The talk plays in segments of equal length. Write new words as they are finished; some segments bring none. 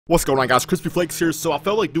What's going on, guys? Crispy Flakes here. So I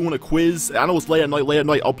felt like doing a quiz. I know it's late at night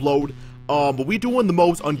upload. But we doing the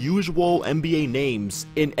most unusual NBA names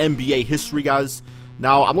in NBA history, guys.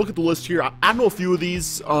 Now I'm looking at the list here. I know a few of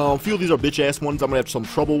these. A few of these are bitch ass ones I'm gonna have some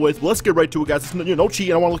trouble with. But let's get right to it, guys. It's, no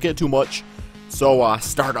cheating. I don't want to look at it too much. So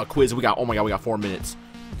start a quiz. We got, oh my god, we got 4 minutes.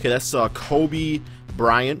 Okay, that's Kobe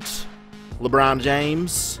Bryant, LeBron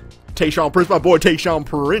James, Tayshaun Prince, my boy Tayshaun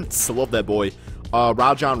Prince. I love that boy.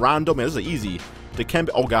 Rajon Rondo, man, this is easy. Dikembe,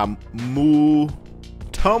 oh god, Mutombo.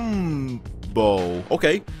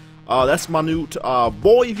 Okay, that's my new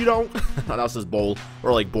boy. If you don't, that's his bowl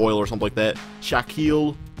or like Boyle or something like that.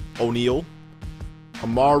 Shaquille O'Neal,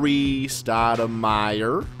 Amari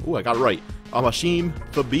Stoudemire. Ooh, I got it right. Hashim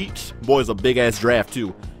Thabit. Boy, is a big ass draft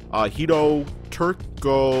too. Hito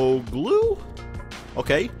Turkoglu.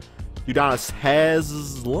 Okay, Udonis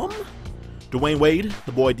Haslem. Dwayne Wade,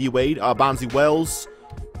 the boy D Wade. Bonzi Wells.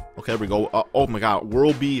 Okay, there we go. Oh my god,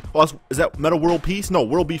 World B. Oh, is that Meta World Peace? No,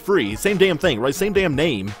 World Be Free. Same damn thing, right? Same damn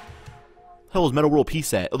name. Hell is Meta World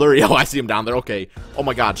Peace at? Oh, there you go. I see him down there. Okay. Oh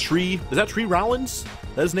my god, Tree. Is that Tree Rollins?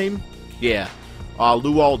 That his name? Yeah.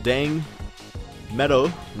 Luol Deng.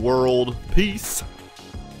 Meta World Peace.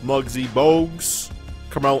 Muggsy Bogues.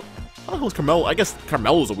 Carmelo. Oh, who's Carmelo? I guess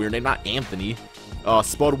Carmelo's a weird name, not Anthony.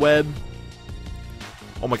 Spud Webb.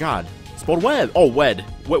 Oh my god. Spud Webb. Oh, Webb.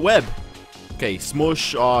 Okay,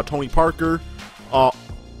 Smush, Tony Parker.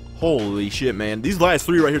 Holy shit, man. These last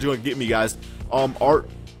 3 right here are gonna get me, guys. Ardavis.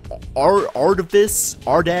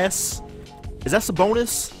 Is that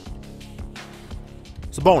Sabonis?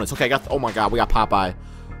 Sabonis. Okay, I got. Oh my god, we got Popeye.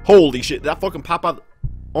 Holy shit, that fucking Popeye.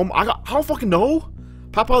 I don't fucking know.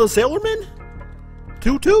 Popeye the Sailorman.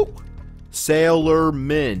 Tutu.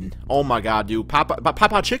 Sailorman. Oh my god, dude.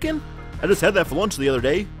 Popeye chicken. I just had that for lunch the other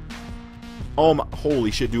day. Oh my,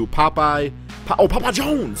 holy shit, dude. Popeye. Oh, Popeye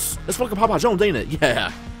Jones. That's fucking Popeye Jones, ain't it? Yeah.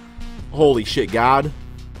 Holy shit, God.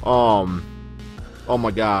 Oh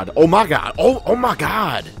my god. Oh my god. Oh my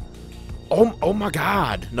god. Oh my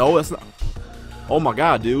god. No, that's not. Oh my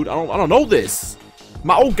god, dude. I don't know this.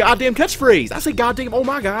 My old goddamn catchphrase. I say goddamn. Oh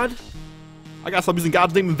my god. I gotta stop using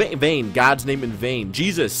God's name in vain. God's name in vain.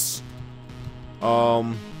 Jesus. Oh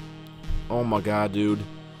my god, dude.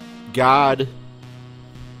 God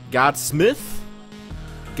Smith.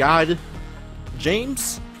 God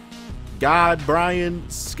James. God Brian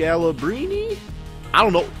Scalabrine. I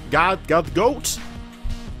don't know. God the goat.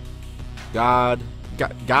 God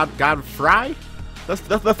Fry. That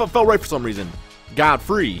felt right for some reason.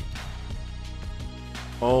 Godfrey.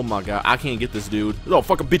 Oh my god, I can't get this dude. This is a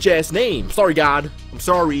fucking bitch ass name. Sorry, God. I'm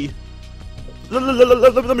sorry.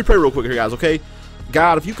 Let me pray real quick here, guys. Okay.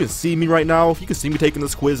 God, if you can see me right now, if you can see me taking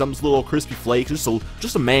this quiz, I'm just a little crispy flake, just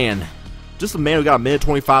a man who got a minute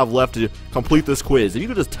 25 left to complete this quiz. If you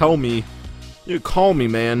could just tell me, you could call me,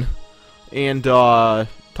 man, and tell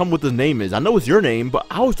me what the name is. I know it's your name, but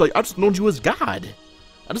I just known you as God.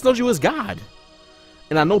 I just known you as God.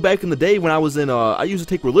 And I know back in the day when I was in, I used to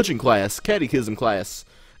take religion class, catechism class,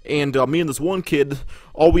 and me and this one kid,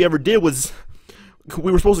 all we ever did was,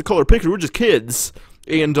 we were supposed to color pictures. We were just kids,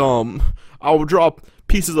 and I would draw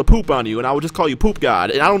pieces of poop on you, and I would just call you Poop God.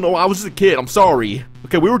 And I don't know, I was just a kid. I'm sorry.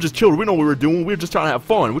 Okay, we were just children. We know what we were doing. We were just trying to have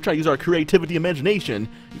fun. We're trying to use our creativity, imagination.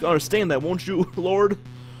 You can understand that, won't you, Lord?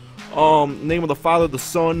 Name of the Father, the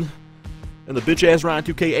Son, and the bitch ass Ryan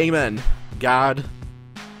 2K. Amen. God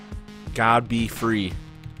be free.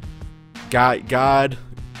 God.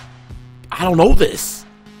 I don't know this.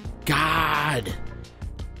 God.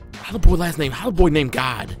 How the boy last name? How the boy named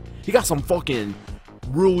God? He got some fucking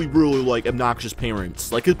really like obnoxious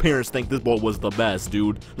parents. Like his parents think this boy was the best,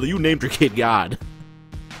 dude. You named your kid God.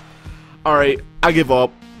 All right, I give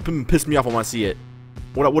up. Piss me off when I see it.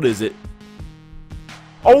 What is it?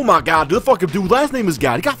 Oh my god, dude, the fucking dude last name is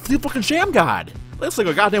God. He got the fucking Sham God. That's like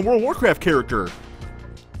a goddamn World of Warcraft character.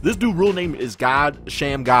 This dude real name is God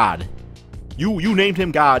Sham God. You named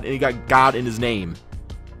him God and he got God in his name.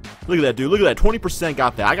 Look at that, dude. Look at that. 20%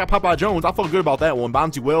 got that. I got Popeye Jones. I felt good about that one.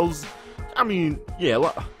 Bonzi Wells. I mean, yeah.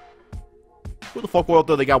 Who the fuck out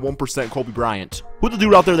there they got 1% Kobe Bryant? Who the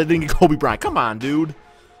dude out there that didn't get Kobe Bryant? Come on, dude.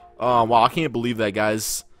 Wow, I can't believe that,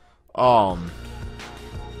 guys. But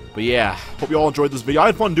yeah, hope you all enjoyed this video. I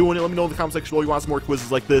had fun doing it. Let me know in the comment section below if you want some more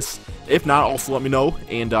quizzes like this. If not, also let me know.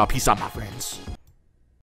 And peace out, my friends.